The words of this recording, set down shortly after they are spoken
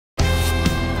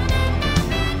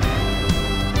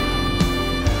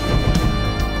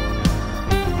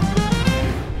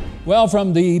Well,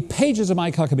 from the pages of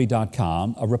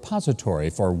MikeHuckabee.com, a repository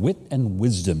for wit and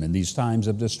wisdom in these times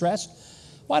of distress,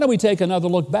 why don't we take another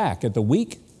look back at the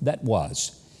week that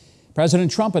was?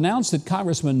 President Trump announced that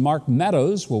Congressman Mark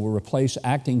Meadows will replace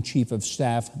acting Chief of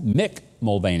Staff Mick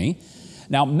Mulvaney.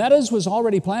 Now, Meadows was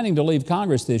already planning to leave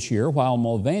Congress this year, while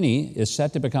Mulvaney is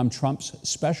set to become Trump's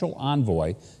special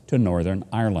envoy to Northern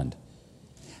Ireland.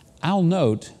 I'll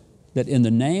note that in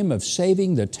the name of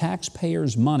saving the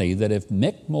taxpayers' money, that if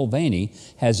Mick Mulvaney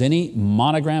has any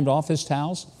monogrammed office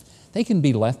towels, they can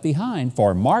be left behind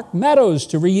for Mark Meadows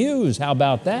to reuse. How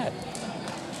about that?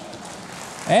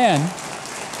 And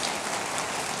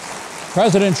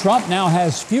President Trump now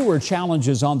has fewer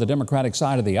challenges on the Democratic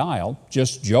side of the aisle,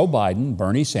 just Joe Biden,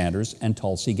 Bernie Sanders, and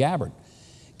Tulsi Gabbard.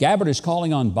 Gabbard is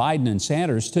calling on Biden and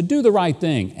Sanders to do the right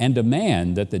thing and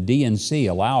demand that the DNC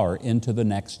allow her into the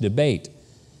next debate.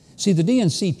 See, the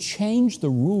DNC changed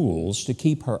the rules to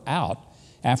keep her out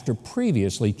after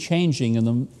previously changing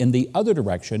in the other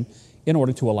direction in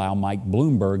order to allow Mike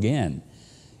Bloomberg in.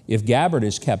 If Gabbard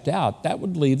is kept out, that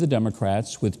would leave the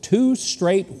Democrats with two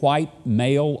straight white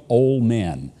male old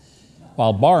men,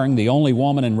 while barring the only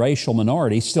woman and racial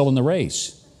minority still in the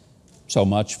race. So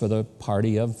much for the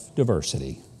party of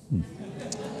diversity.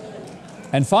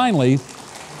 And finally,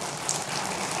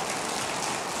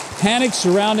 panic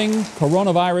surrounding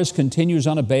coronavirus continues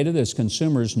unabated as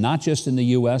consumers, not just in the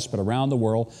U.S., but around the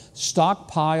world,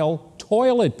 stockpile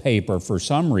toilet paper for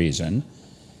some reason.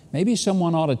 Maybe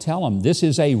someone ought to tell them this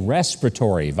is a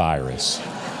respiratory virus.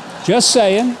 Just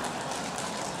saying.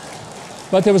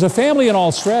 But there was a family in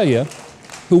Australia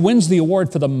who wins the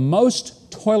award for the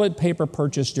most toilet paper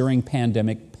purchased during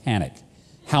pandemic panic.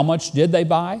 How much did they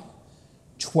buy?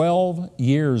 12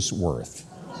 years worth.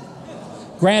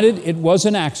 Granted, it was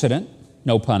an accident,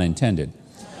 no pun intended.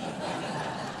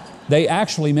 They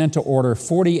actually meant to order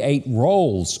 48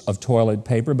 rolls of toilet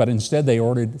paper, but instead they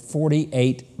ordered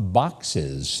 48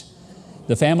 boxes.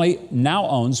 The family now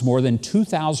owns more than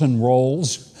 2,000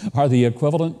 rolls, are the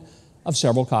equivalent of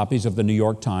several copies of the New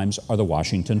York Times or the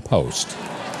Washington Post.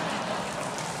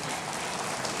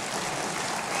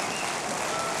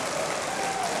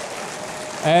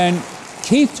 And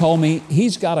Keith told me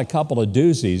he's got a couple of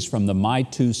doozies from the My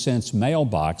 2 Cents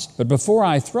mailbox. But before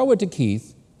I throw it to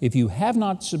Keith, if you have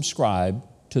not subscribed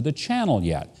to the channel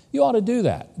yet, you ought to do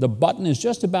that. The button is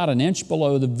just about an inch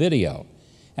below the video.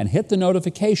 And hit the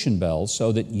notification bell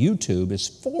so that YouTube is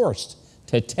forced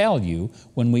to tell you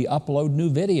when we upload new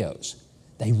videos.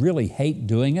 They really hate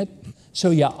doing it, so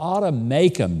you ought to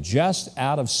make them just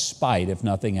out of spite, if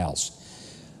nothing else.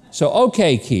 So,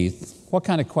 okay, Keith. What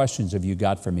kind of questions have you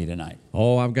got for me tonight?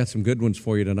 Oh, I've got some good ones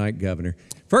for you tonight, Governor.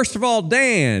 First of all,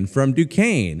 Dan from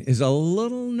Duquesne is a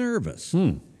little nervous.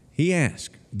 He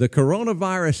asked, the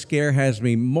coronavirus scare has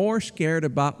me more scared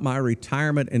about my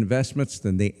retirement investments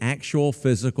than the actual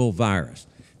physical virus.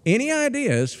 Any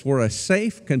ideas for a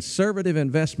safe, conservative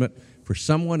investment for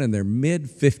someone in their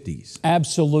mid-50s?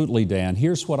 Absolutely, Dan.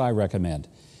 Here's what I recommend.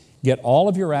 Get all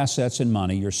of your assets and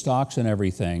money, your stocks and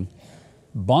everything,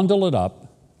 bundle it up,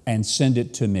 and send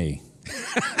it to me.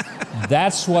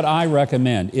 That's what I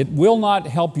recommend. It will not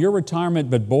help your retirement,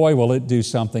 but boy, will it do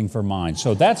something for mine.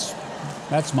 So that's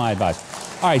my advice.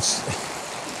 All right,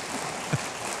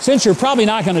 since you're probably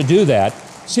not going to do that,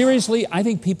 seriously, I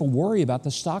think people worry about the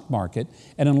stock market,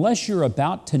 and unless you're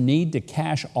about to need to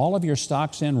cash all of your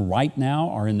stocks in right now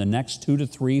or in the next 2 to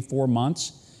 3, 4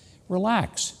 months,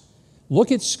 relax.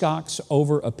 Look at stocks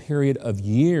over a period of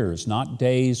years, not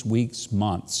days, weeks,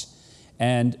 months.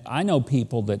 And I know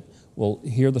people that will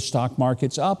hear the stock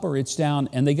market's up or it's down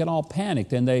and they get all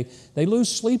panicked and they lose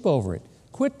sleep over it.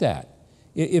 Quit that.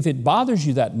 If it bothers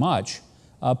you that much,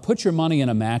 put your money in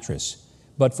a mattress.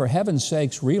 But for heaven's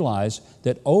sakes, realize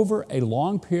that over a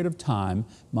long period of time,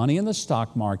 money in the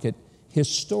stock market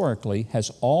historically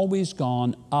has always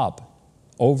gone up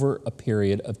over a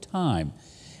period of time.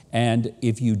 And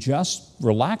if you just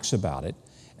relax about it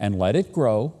and let it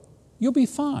grow, you'll be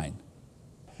fine.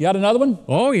 You got another one?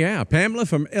 Oh, yeah. Pamela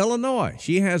from Illinois.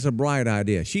 She has a bright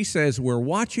idea. She says, we're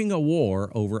watching a war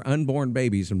over unborn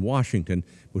babies in Washington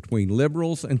between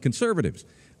liberals and conservatives.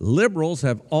 Liberals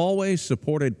have always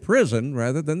supported prison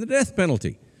rather than the death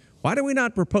penalty. Why do we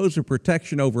not propose a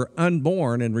protection over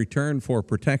unborn in return for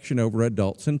protection over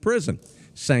adults in prison?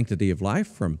 Sanctity of life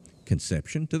from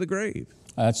conception to the grave.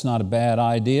 That's not a bad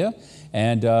idea.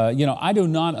 And, I do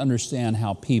not understand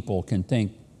how people can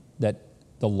think that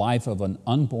the life of an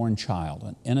unborn child,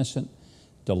 an innocent,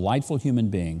 delightful human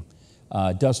being,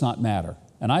 does not matter.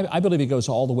 And I believe it goes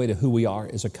all the way to who we are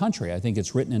as a country. I think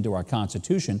it's written into our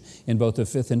Constitution in both the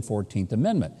 5th and 14th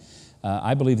Amendment.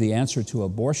 I believe the answer to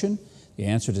abortion, the The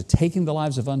answer to taking the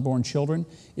lives of unborn children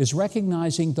is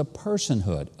recognizing the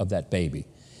personhood of that baby,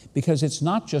 because it's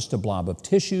not just a blob of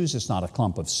tissues, it's not a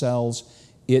clump of cells,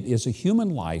 it is a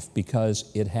human life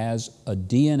because it has a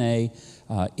DNA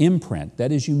imprint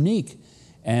that is unique,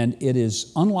 and it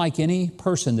is unlike any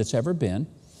person that's ever been,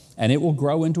 and it will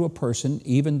grow into a person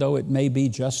even though it may be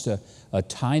just a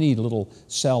tiny little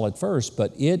cell at first,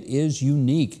 but it is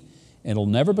unique. It'll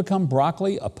never become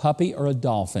broccoli, a puppy, or a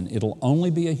dolphin. It'll only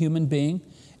be a human being,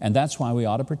 and that's why we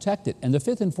ought to protect it. And the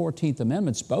 5th and 14th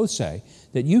Amendments both say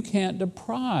that you can't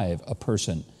deprive a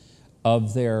person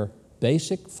of their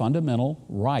basic fundamental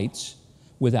rights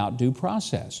without due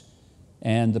process.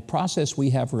 And the process we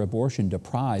have for abortion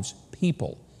deprives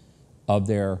people of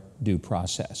their due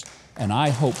process. And I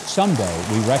hope someday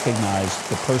we recognize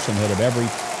the personhood of every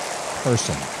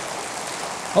person.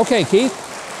 Okay, Keith.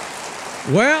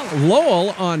 Well,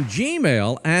 Lowell on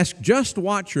Gmail asked, just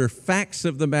watch your Facts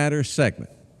of the Matter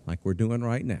segment, like we're doing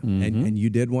right now. Mm-hmm. And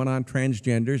you did one on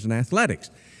transgenders and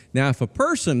athletics. Now, if a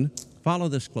person, follow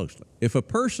this closely, if a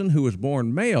person who was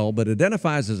born male but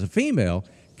identifies as a female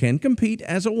can compete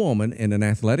as a woman in an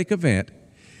athletic event,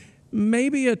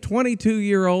 maybe a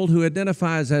 22-year-old who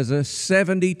identifies as a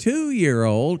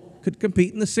 72-year-old could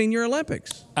compete in the Senior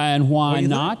Olympics. And why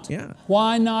not? Yeah.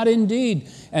 Why not indeed?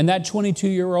 And that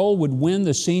 22-year-old would win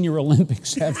the Senior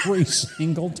Olympics every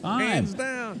single time. Hands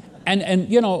down. And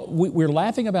you know, we're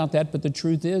laughing about that, but the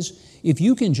truth is, if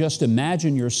you can just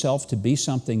imagine yourself to be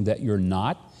something that you're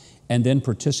not and then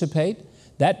participate,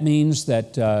 that means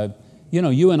that you know,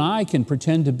 you and I can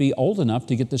pretend to be old enough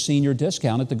to get the senior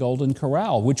discount at the Golden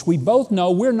Corral, which we both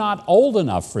know we're not old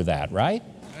enough for that, right?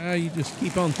 You just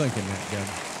keep on thinking that,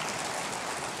 Gavin.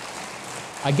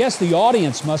 I guess the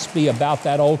audience must be about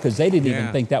that old because they didn't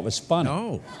even think that was funny.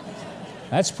 No.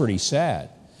 That's pretty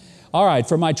sad. All right,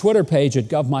 for my Twitter page at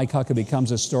Gov Mike Huckabee comes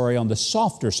a story on the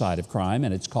softer side of crime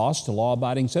and its cost to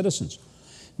law-abiding citizens.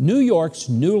 New York's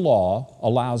new law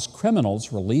allows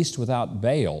criminals released without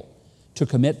bail to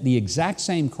commit the exact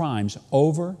same crimes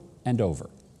over and over.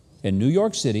 In New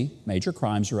York City, major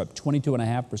crimes are up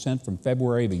 22.5% from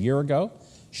February of a year ago.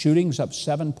 Shootings up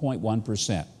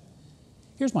 7.1%.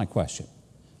 Here's my question.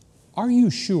 Are you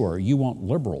sure you want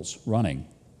liberals running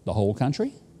the whole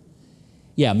country?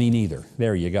 Yeah, me neither.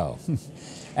 There you go.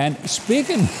 And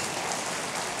speaking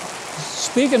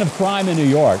of crime in New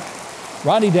York,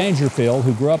 Rodney Dangerfield,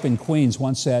 who grew up in Queens,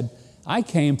 once said, "I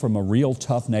came from a real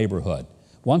tough neighborhood.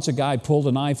 Once a guy pulled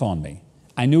a knife on me.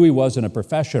 I knew he wasn't a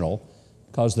professional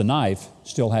because the knife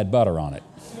still had butter on it."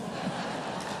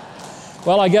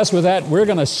 Well, I guess with that, we're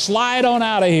going to slide on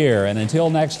out of here. And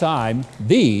until next time,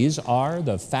 these are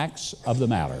the facts of the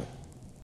matter.